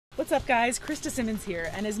What's up guys, Krista Simmons here,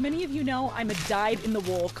 and as many of you know, I'm a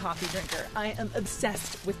dyed-in-the-wool coffee drinker. I am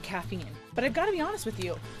obsessed with caffeine. But I've got to be honest with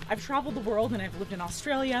you, I've traveled the world and I've lived in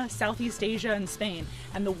Australia, Southeast Asia, and Spain,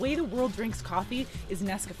 and the way the world drinks coffee is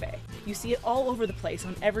Nescafe. You see it all over the place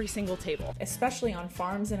on every single table, especially on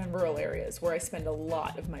farms and in rural areas where I spend a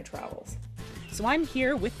lot of my travels. So I'm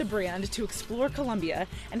here with the brand to explore Colombia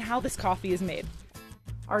and how this coffee is made.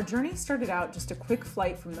 Our journey started out just a quick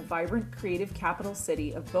flight from the vibrant creative capital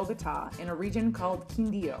city of Bogota in a region called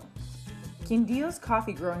Quindío. Quindío's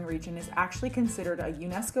coffee growing region is actually considered a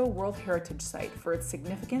UNESCO World Heritage Site for its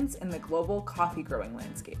significance in the global coffee growing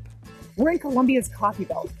landscape. We're in Colombia's coffee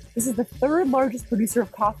belt. This is the third largest producer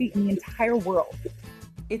of coffee in the entire world.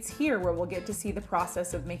 It's here where we'll get to see the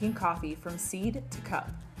process of making coffee from seed to cup.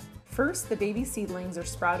 First, the baby seedlings are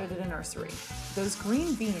sprouted at a nursery. Those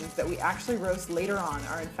green beans that we actually roast later on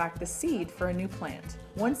are in fact the seed for a new plant.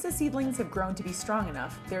 Once the seedlings have grown to be strong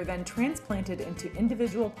enough, they're then transplanted into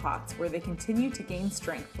individual pots where they continue to gain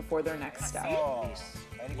strength before their next step.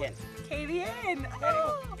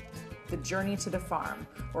 The journey to the farm,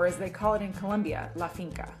 or as they call it in Colombia, la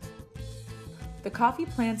finca. The coffee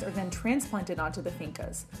plants are then transplanted onto the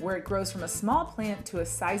fincas, where it grows from a small plant to a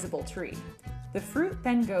sizable tree. The fruit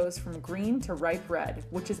then goes from green to ripe red,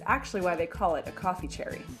 which is actually why they call it a coffee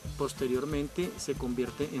cherry. Posteriormente se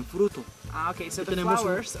convierte en fruto. Okay, so the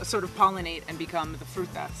flowers sort of pollinate and become the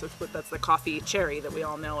fruta. So that's the coffee cherry that we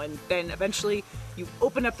all know. And then eventually you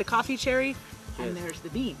open up the coffee cherry and there's the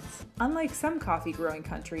beans. Unlike some coffee growing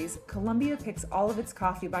countries, Colombia picks all of its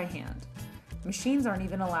coffee by hand. Machines aren't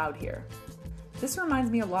even allowed here. This reminds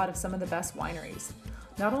me a lot of some of the best wineries.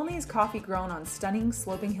 Not only is coffee grown on stunning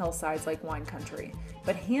sloping hillsides like wine country,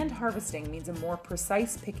 but hand harvesting means a more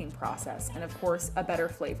precise picking process and of course a better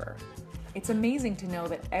flavor. It's amazing to know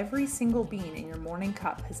that every single bean in your morning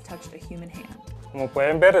cup has touched a human hand. Como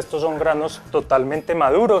pueden ver, estos son granos totalmente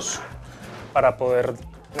maduros para poder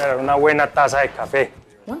tener una buena taza de café.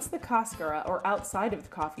 Once the cáscara or outside of the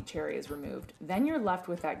coffee cherry is removed, then you're left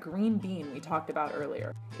with that green bean we talked about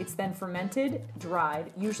earlier. It's then fermented,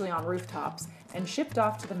 dried, usually on rooftops, and shipped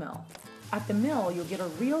off to the mill. At the mill, you'll get a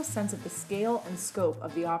real sense of the scale and scope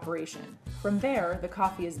of the operation. From there, the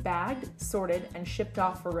coffee is bagged, sorted, and shipped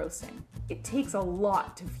off for roasting. It takes a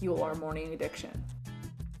lot to fuel our morning addiction.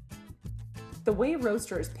 The way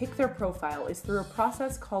roasters pick their profile is through a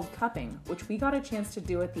process called cupping, which we got a chance to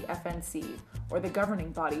do at the FNC, or the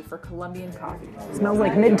governing body for Colombian coffee. Smells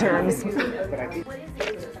like midterms.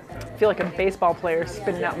 I feel like a baseball player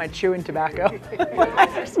spitting out my chewing tobacco.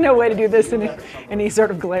 There's no way to do this in any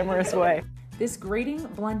sort of glamorous way. This grating,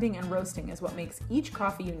 blending, and roasting is what makes each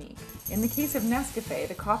coffee unique. In the case of Nescafe,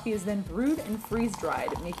 the coffee is then brewed and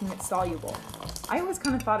freeze-dried, making it soluble. I always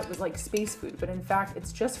kind of thought it was like space food, but in fact,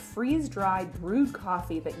 it's just freeze-dried, brewed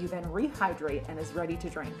coffee that you then rehydrate and is ready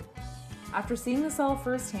to drink. After seeing this all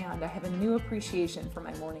firsthand, I have a new appreciation for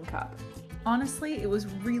my morning cup. Honestly, it was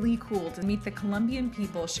really cool to meet the Colombian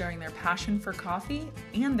people sharing their passion for coffee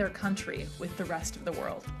and their country with the rest of the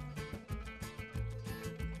world.